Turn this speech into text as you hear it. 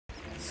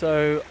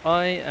So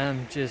I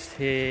am just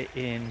here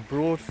in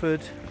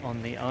Broadford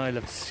on the Isle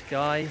of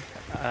Skye,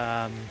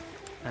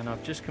 and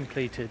I've just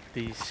completed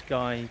the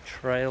Skye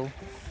Trail.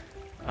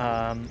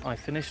 I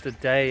finished a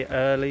day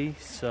early,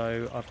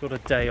 so I've got a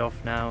day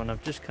off now, and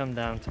I've just come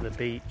down to the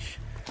beach.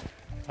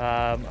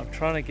 I'm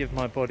trying to give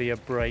my body a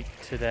break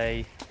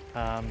today,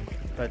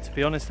 but to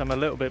be honest I'm a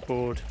little bit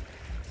bored,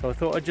 so I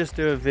thought I'd just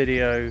do a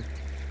video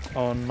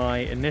on my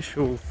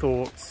initial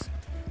thoughts,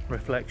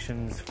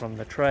 reflections from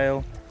the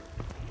trail.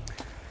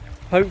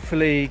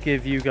 Hopefully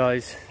give you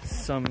guys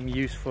some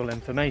useful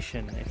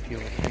information if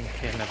you're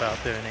thinking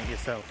about doing it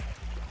yourself.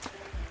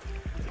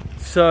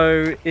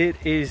 So it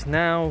is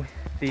now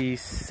the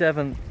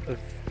 7th of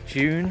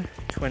June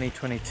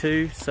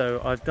 2022,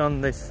 so I've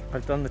done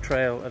the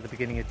trail at the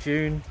beginning of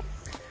June,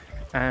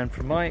 and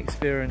from my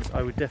experience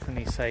I would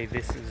definitely say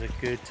this is a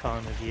good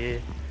time of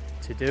year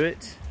to do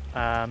it.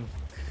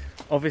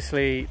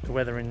 Obviously the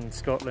weather in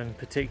Scotland,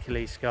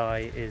 particularly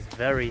Skye, is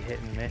very hit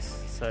and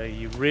miss, so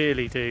you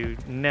really do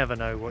never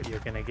know what you're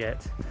going to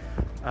get.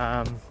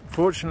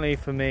 Fortunately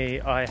for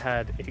me, I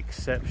had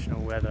exceptional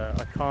weather.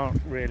 I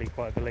can't really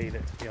quite believe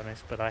it, to be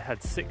honest, but I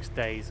had 6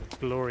 days of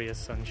glorious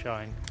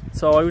sunshine.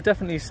 So I would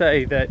definitely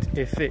say that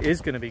if it is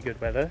going to be good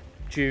weather,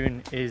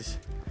 June is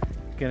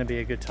going to be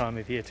a good time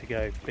of year to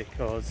go,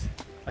 because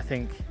I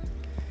think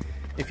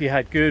if you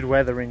had good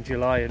weather in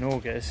July and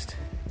August,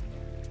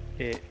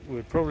 it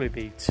would probably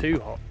be too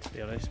hot, to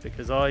be honest,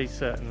 because I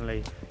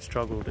certainly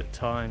struggled at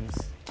times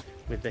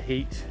with the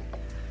heat.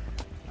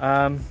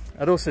 I'd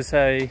also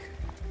say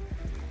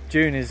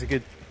June is a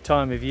good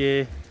time of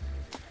year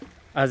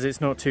as it's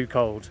not too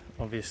cold,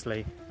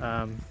 obviously.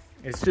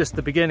 It's just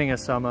the beginning of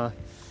summer,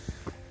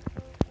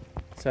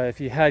 so if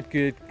you have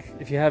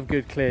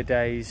good clear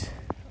days,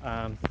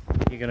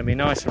 you're going to be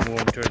nice and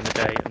warm during the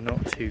day and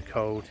not too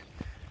cold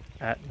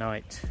at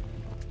night.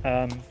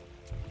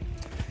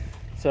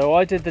 So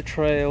I did the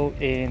trail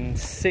in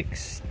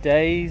 6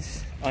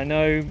 days. I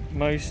know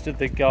most of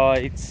the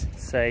guides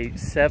say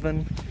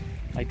 7.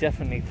 I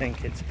definitely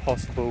think it's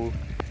possible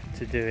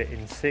to do it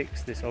in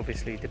 6. This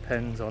obviously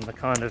depends on the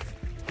kind of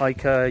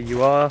hiker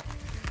you are.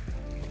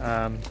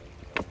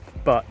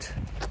 But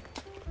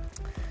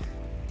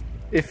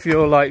if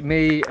you're like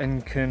me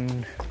and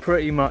can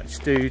pretty much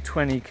do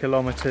 20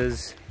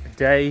 kilometers a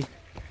day,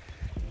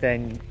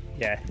 then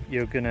yeah,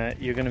 you're gonna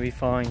be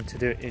fine to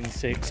do it in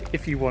 6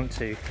 if you want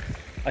to.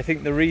 I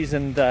think the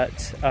reason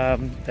that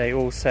they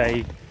all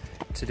say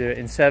to do it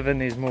in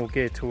 7 is more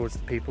geared towards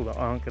the people that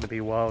aren't going to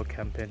be wild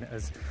camping,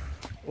 as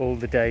all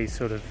the days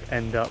sort of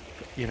end up,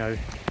 you know,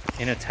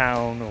 in a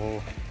town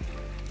or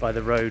by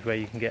the road where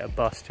you can get a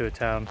bus to a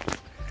town.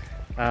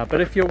 But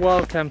if you're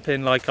wild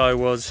camping like I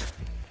was,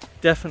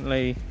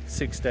 definitely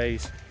 6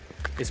 days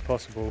is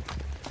possible.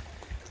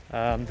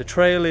 The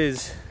trail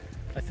is,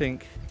 I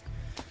think,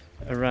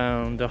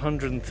 around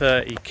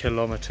 130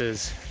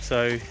 kilometers,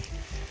 so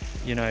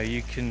you know,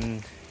 you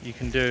can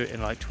do it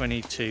in like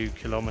 22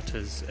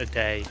 kilometers a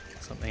day,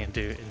 something, and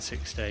do it in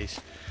 6 days.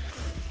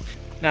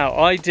 Now,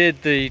 I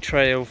did the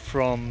trail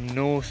from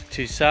north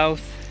to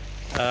south.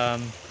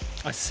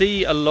 I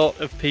see a lot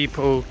of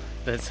people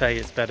that say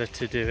it's better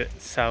to do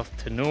it south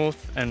to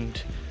north,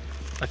 and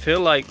I feel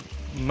like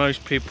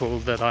most people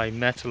that I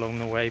met along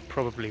the way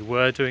probably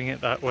were doing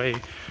it that way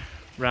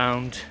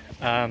round,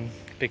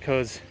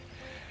 because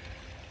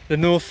the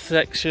north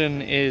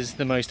section is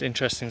the most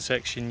interesting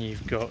section.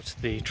 You've got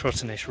the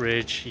Trottenish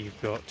Ridge,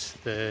 you've got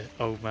the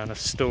Old Man of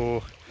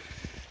Storr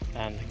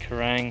and the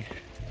Kerrang.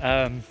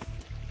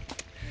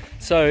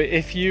 So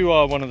if you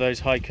are one of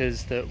those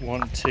hikers that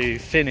want to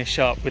finish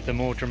up with the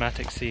more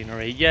dramatic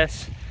scenery,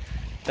 yes,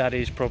 that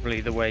is probably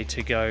the way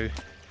to go.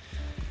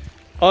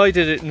 I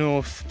did it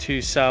north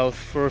to south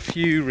for a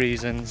few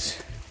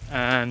reasons,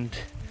 and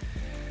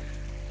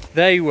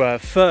they were,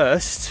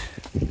 first,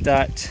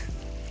 that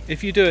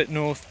if you do it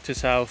north to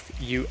south,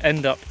 you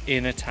end up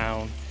in a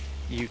town.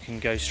 You can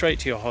go straight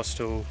to your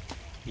hostel,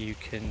 you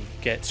can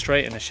get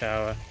straight in a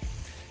shower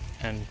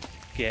and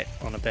get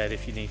on a bed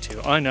if you need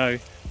to. I know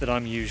that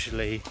I'm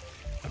usually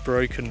a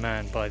broken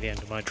man by the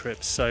end of my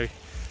trips, so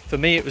for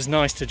me it was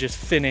nice to just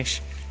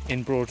finish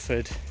in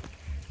Broadford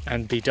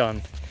and be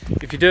done.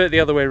 If you do it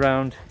the other way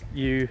around,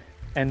 you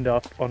end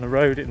up on a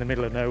road in the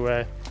middle of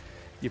nowhere.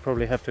 You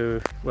probably have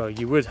to, well,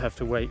 you would have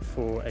to wait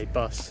for a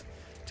bus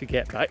to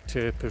get back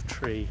to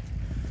Portree.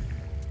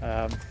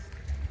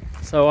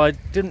 So I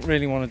didn't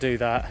really want to do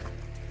that.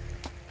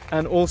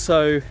 And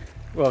also,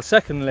 well,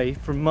 secondly,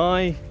 from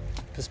my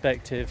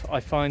perspective,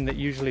 I find that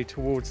usually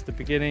towards the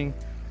beginning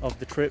of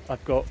the trip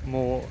I've got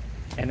more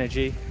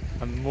energy.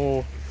 I'm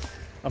more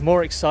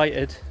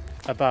excited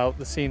about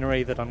the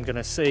scenery that I'm going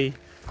to see,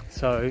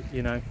 so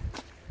you know,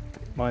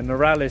 my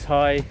morale is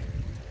high,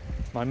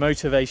 my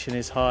motivation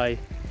is high,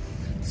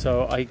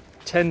 so I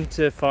tend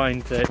to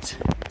find that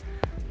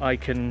I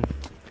can,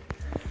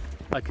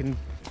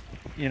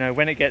 you know,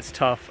 when it gets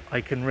tough,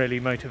 I can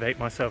really motivate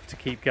myself to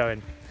keep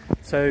going.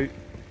 So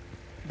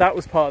that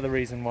was part of the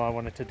reason why I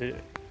wanted to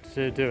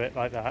do it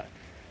like that,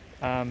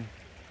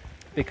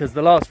 because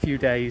the last few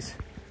days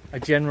are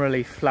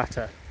generally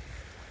flatter.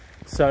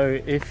 So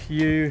if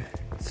you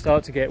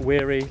start to get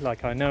weary,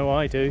 like I know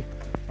I do,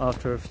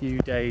 after a few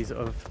days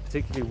of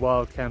particularly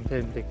wild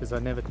camping, because I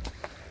never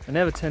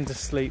tend to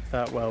sleep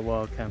that well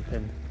wild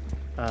camping,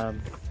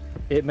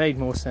 it made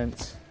more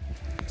sense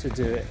to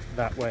do it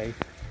that way.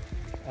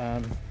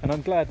 And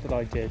I'm glad that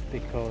I did,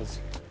 because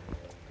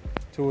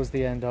towards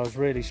the end I was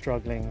really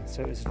struggling,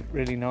 so it was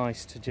really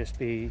nice to just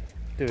be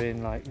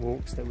doing like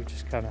walks that were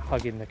just kind of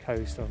hugging the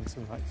coast on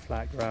some like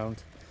flat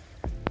ground.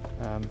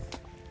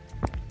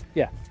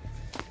 Yeah.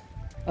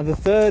 And the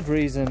third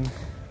reason,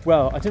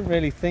 well, I didn't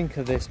really think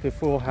of this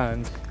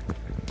beforehand,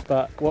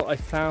 but what I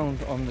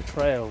found on the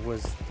trail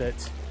was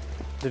that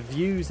the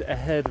views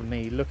ahead of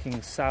me looking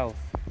south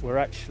were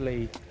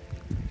actually,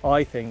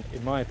 I think,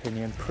 in my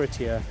opinion,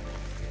 prettier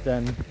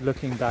than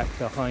looking back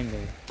behind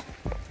me.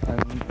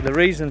 And the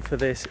reason for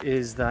this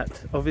is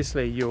that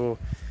obviously you're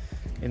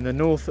in the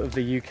north of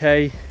the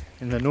UK,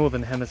 in the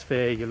northern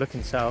hemisphere, you're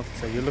looking south,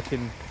 so you're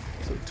looking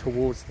sort of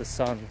towards the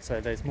sun, so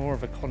there's more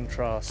of a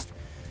contrast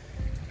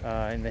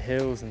in the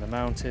hills and the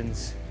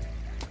mountains.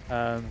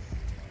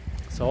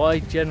 So I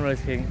generally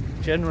think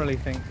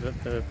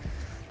that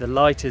the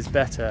light is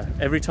better.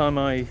 Every time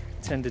I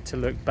tended to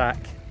look back,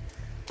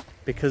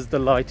 because the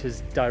light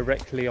is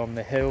directly on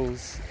the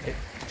hills, it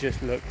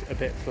just looked a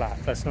bit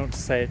flat. That's not to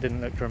say it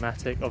didn't look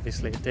dramatic,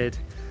 obviously it did,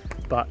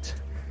 but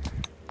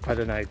I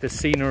don't know, the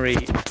scenery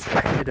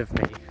ahead of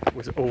me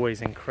was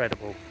always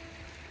incredible.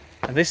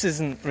 And this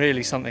isn't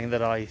really something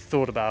that I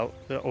thought about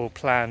or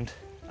planned.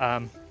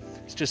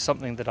 It's just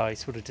something that I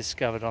sort of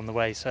discovered on the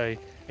way. So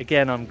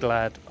again, I'm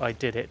glad I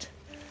did it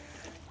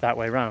that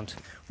way round.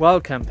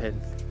 Wild camping.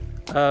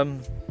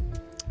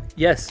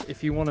 Yes,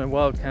 if you want to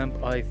wild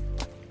camp, I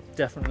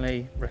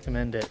definitely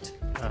recommend it.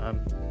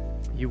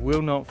 You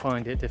will not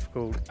find it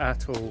difficult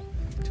at all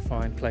to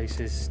find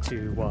places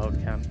to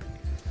wild camp.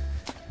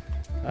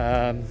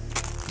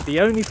 The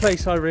only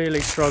place I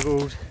really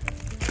struggled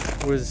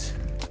was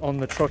on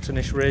the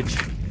Trottenish Ridge.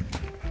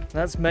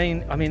 That's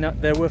main. I mean,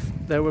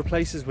 there were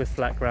places with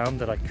flat ground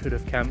that I could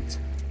have camped,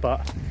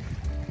 but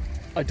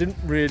I didn't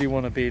really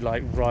want to be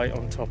like right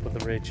on top of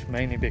the ridge,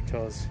 mainly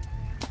because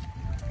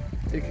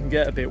it can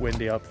get a bit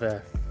windy up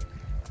there.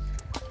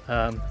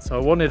 So I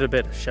wanted a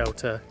bit of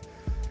shelter,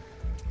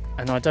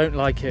 and I don't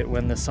like it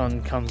when the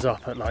sun comes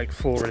up at like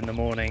 4 in the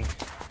morning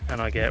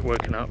and I get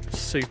woken up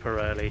super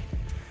early.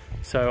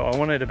 So I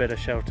wanted a bit of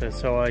shelter,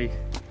 so I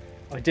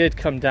did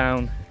come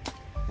down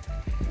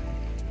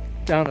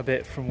a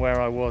bit from where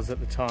I was at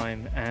the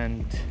time,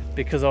 and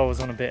because I was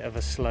on a bit of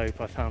a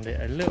slope, I found it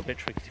a little bit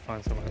tricky to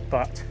find somewhere.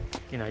 But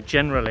you know,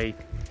 generally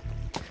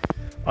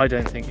I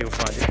don't think you'll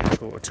find it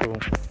difficult at all.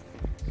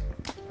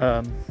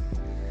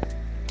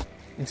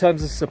 In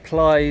terms of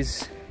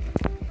supplies,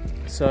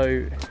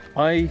 so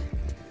I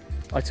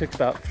took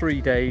about 3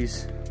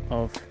 days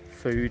of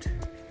food,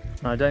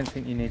 and I don't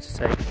think you need to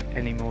take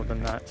any more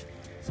than that.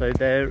 So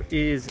there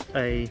is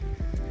a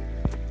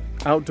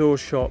outdoor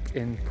shop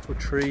in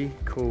Portree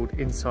called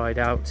Inside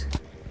Out,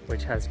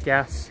 which has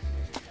gas.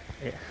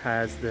 It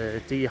has the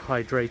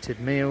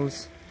dehydrated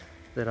meals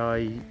that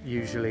I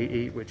usually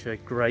eat, which are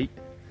great,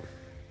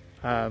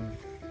 and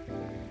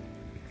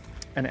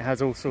it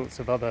has all sorts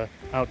of other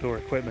outdoor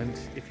equipment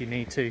if you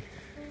need to.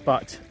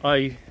 But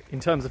in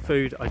terms of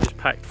food, I just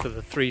packed for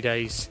the 3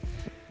 days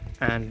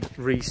and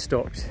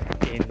restocked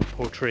in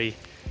Portree.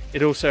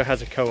 It also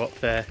has a co-op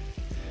there,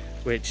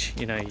 which,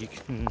 you know, you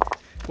can,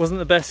 wasn't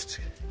the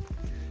best.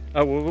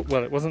 Oh,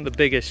 well, it wasn't the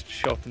biggest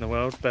shop in the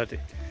world, but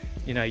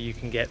you know, you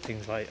can get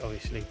things like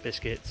obviously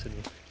biscuits and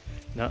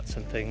nuts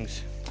and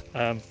things.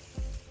 And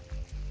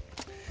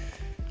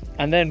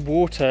then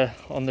water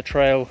on the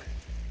trail.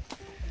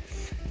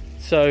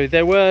 So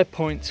there were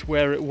points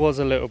where it was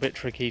a little bit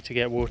tricky to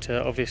get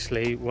water.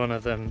 Obviously, one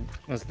of them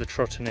was the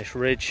Trottenish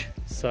Ridge.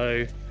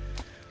 So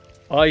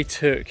I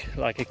took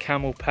like a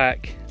camel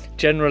pack.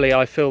 Generally,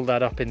 I fill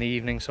that up in the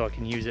evening so I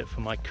can use it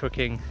for my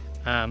cooking.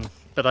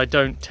 But I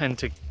don't tend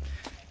to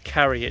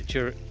carry it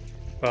during,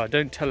 well, I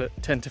don't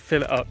tend to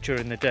fill it up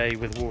during the day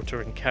with water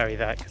and carry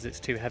that because it's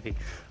too heavy,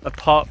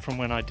 apart from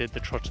when I did the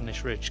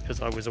Trottenish Ridge, because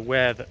I was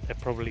aware that there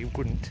probably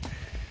wouldn't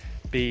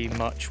be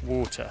much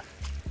water,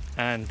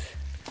 and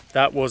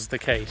that was the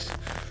case.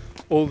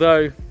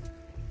 Although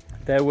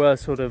there were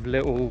sort of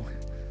little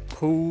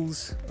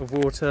pools of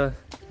water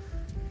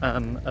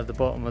at the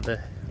bottom of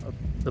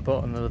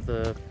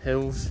the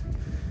hills,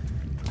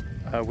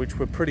 which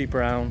were pretty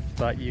brown,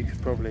 but you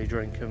could probably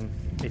drink them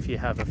if you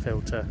have a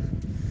filter.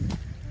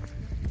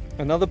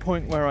 Another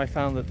point where I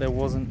found that there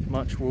wasn't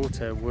much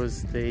water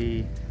was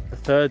the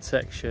third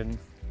section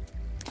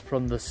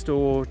from the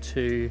store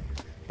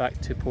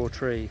back to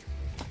Portree.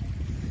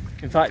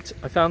 In fact,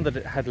 I found that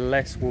it had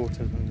less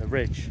water than the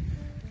ridge,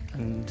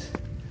 and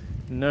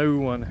no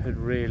one had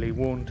really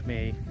warned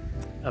me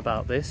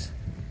about this.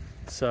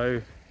 So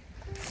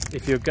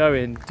if you're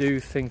going, do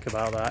think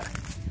about that.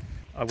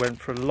 I went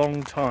for a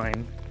long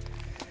time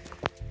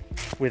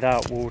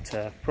without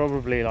water,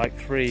 probably like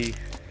 3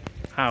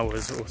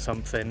 hours or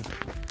something,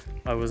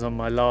 I was on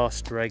my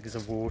last dregs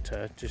of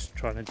water, just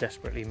trying to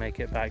desperately make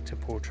it back to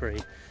Portree.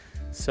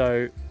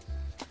 So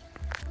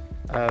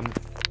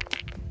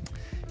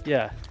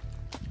yeah,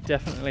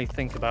 definitely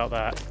think about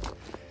that.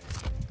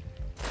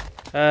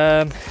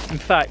 In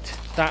fact,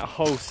 that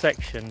whole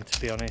section,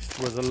 to be honest,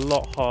 was a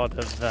lot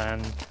harder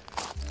than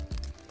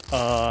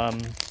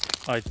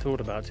I thought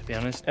about, to be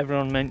honest.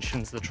 Everyone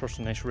mentions the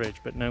Trotternish Ridge,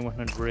 but no one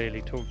had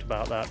really talked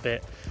about that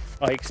bit.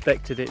 I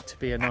expected it to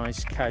be a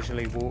nice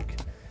casually walk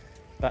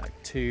back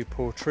to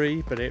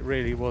Portree, but it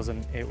really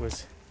wasn't. It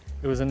was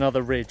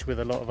another ridge with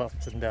a lot of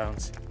ups and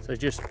downs, so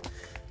just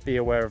be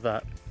aware of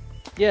that.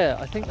 Yeah,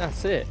 I think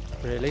that's it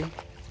really.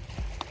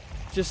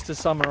 Just to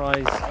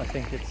summarize, I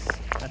think it's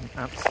an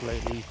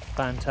absolutely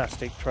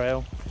fantastic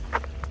trail.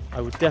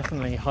 I would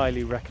definitely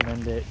highly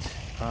recommend it.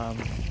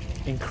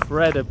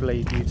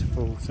 Incredibly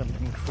beautiful, some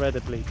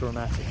incredibly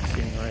dramatic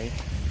scenery,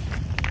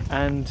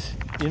 and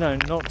you know,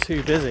 not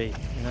too busy.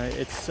 You know,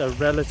 it's a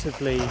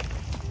relatively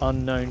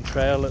unknown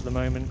trail at the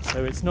moment,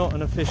 so it's not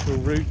an official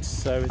route,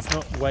 so it's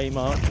not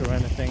waymarked or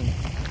anything.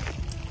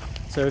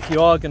 So if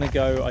you are going to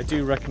go, I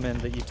do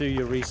recommend that you do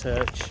your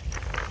research.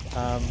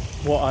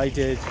 What I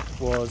did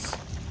was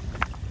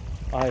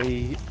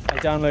I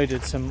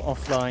downloaded some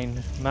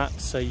offline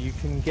maps, so you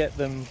can get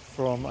them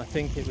from, I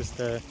think it was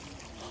the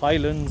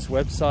Highlands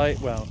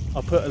website. Well,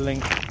 I'll put a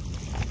link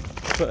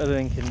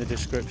in the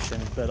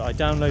description, but I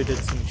downloaded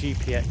some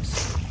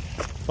GPX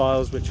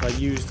files which I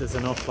used as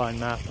an offline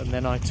map, and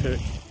then I took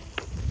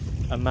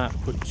a map,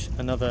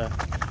 another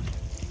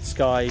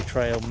Skye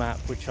trail map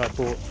which I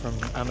bought from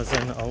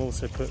Amazon. I'll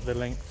also put the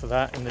link for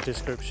that in the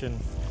description.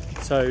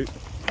 So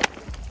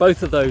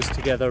both of those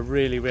together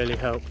really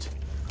helped,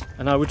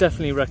 and I would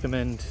definitely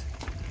recommend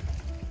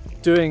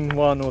doing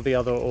one or the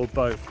other or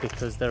both,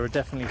 because there are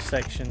definitely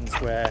sections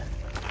where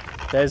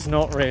there's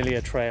not really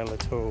a trail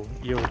at all.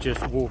 You're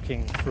just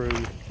walking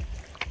through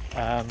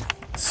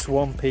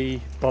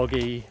swampy,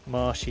 boggy,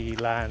 marshy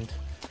land,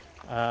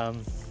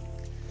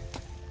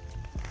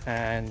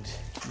 and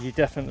you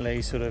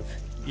definitely sort of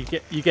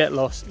you get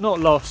lost. Not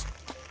lost,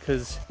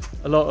 because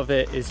a lot of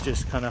it is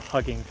just kind of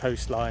hugging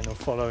coastline or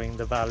following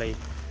the valley,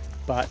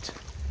 but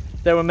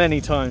there were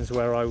many times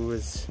where I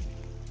was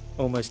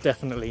almost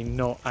definitely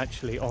not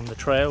actually on the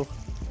trail.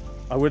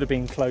 I would have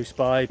been close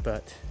by,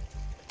 but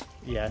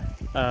yeah,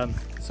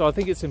 so I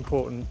think it's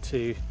important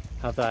to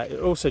have that. It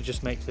also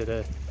just makes it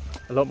a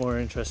lot more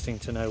interesting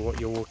to know what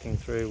you're walking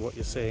through, what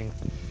you're seeing.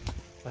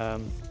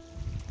 But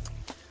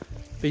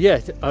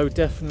yeah, I would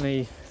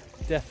definitely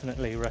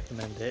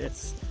recommend it.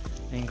 It's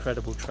an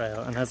incredible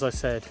trail, and as I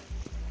said,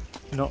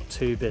 not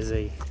too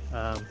busy.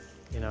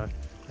 You know,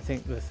 I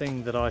think the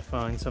thing that I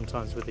find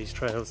sometimes with these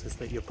trails is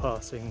that you're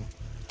passing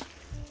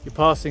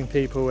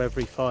people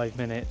every 5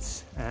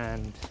 minutes,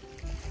 and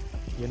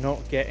you're not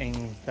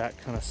getting that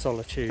kind of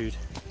solitude,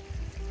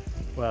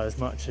 well, as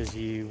much as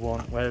you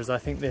want. Whereas I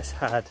think this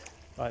had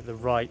like the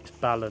right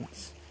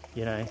balance.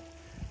 You know,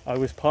 I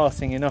was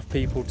passing enough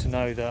people to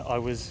know that I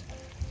was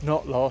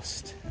not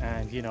lost,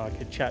 and you know, I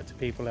could chat to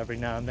people every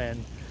now and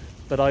then,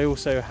 but I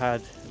also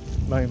had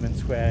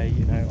moments where,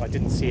 you know, I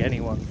didn't see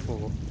anyone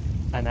for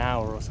an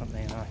hour or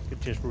something, and I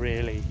could just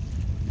really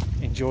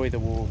enjoy the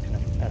walk and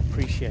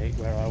appreciate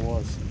where I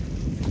was.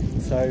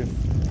 So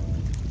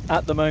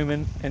at the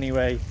moment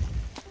anyway,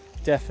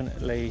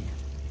 definitely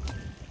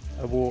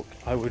a walk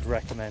I would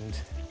recommend.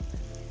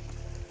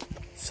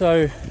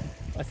 So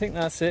I think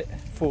that's it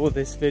for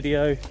this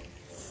video.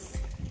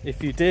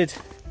 If you did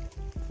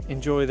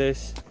enjoy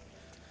this,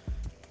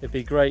 it'd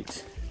be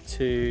great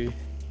to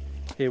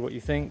hear what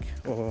you think,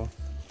 or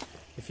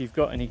if you've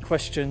got any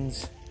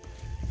questions,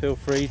 feel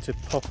free to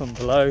pop them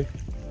below,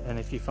 and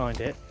if you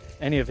find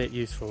any of it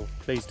useful,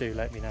 please do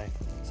let me know.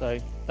 So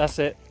that's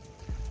it,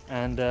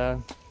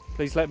 and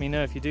please let me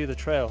know if you do the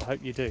trail.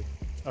 Hope you do.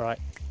 All right,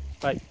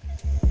 bye.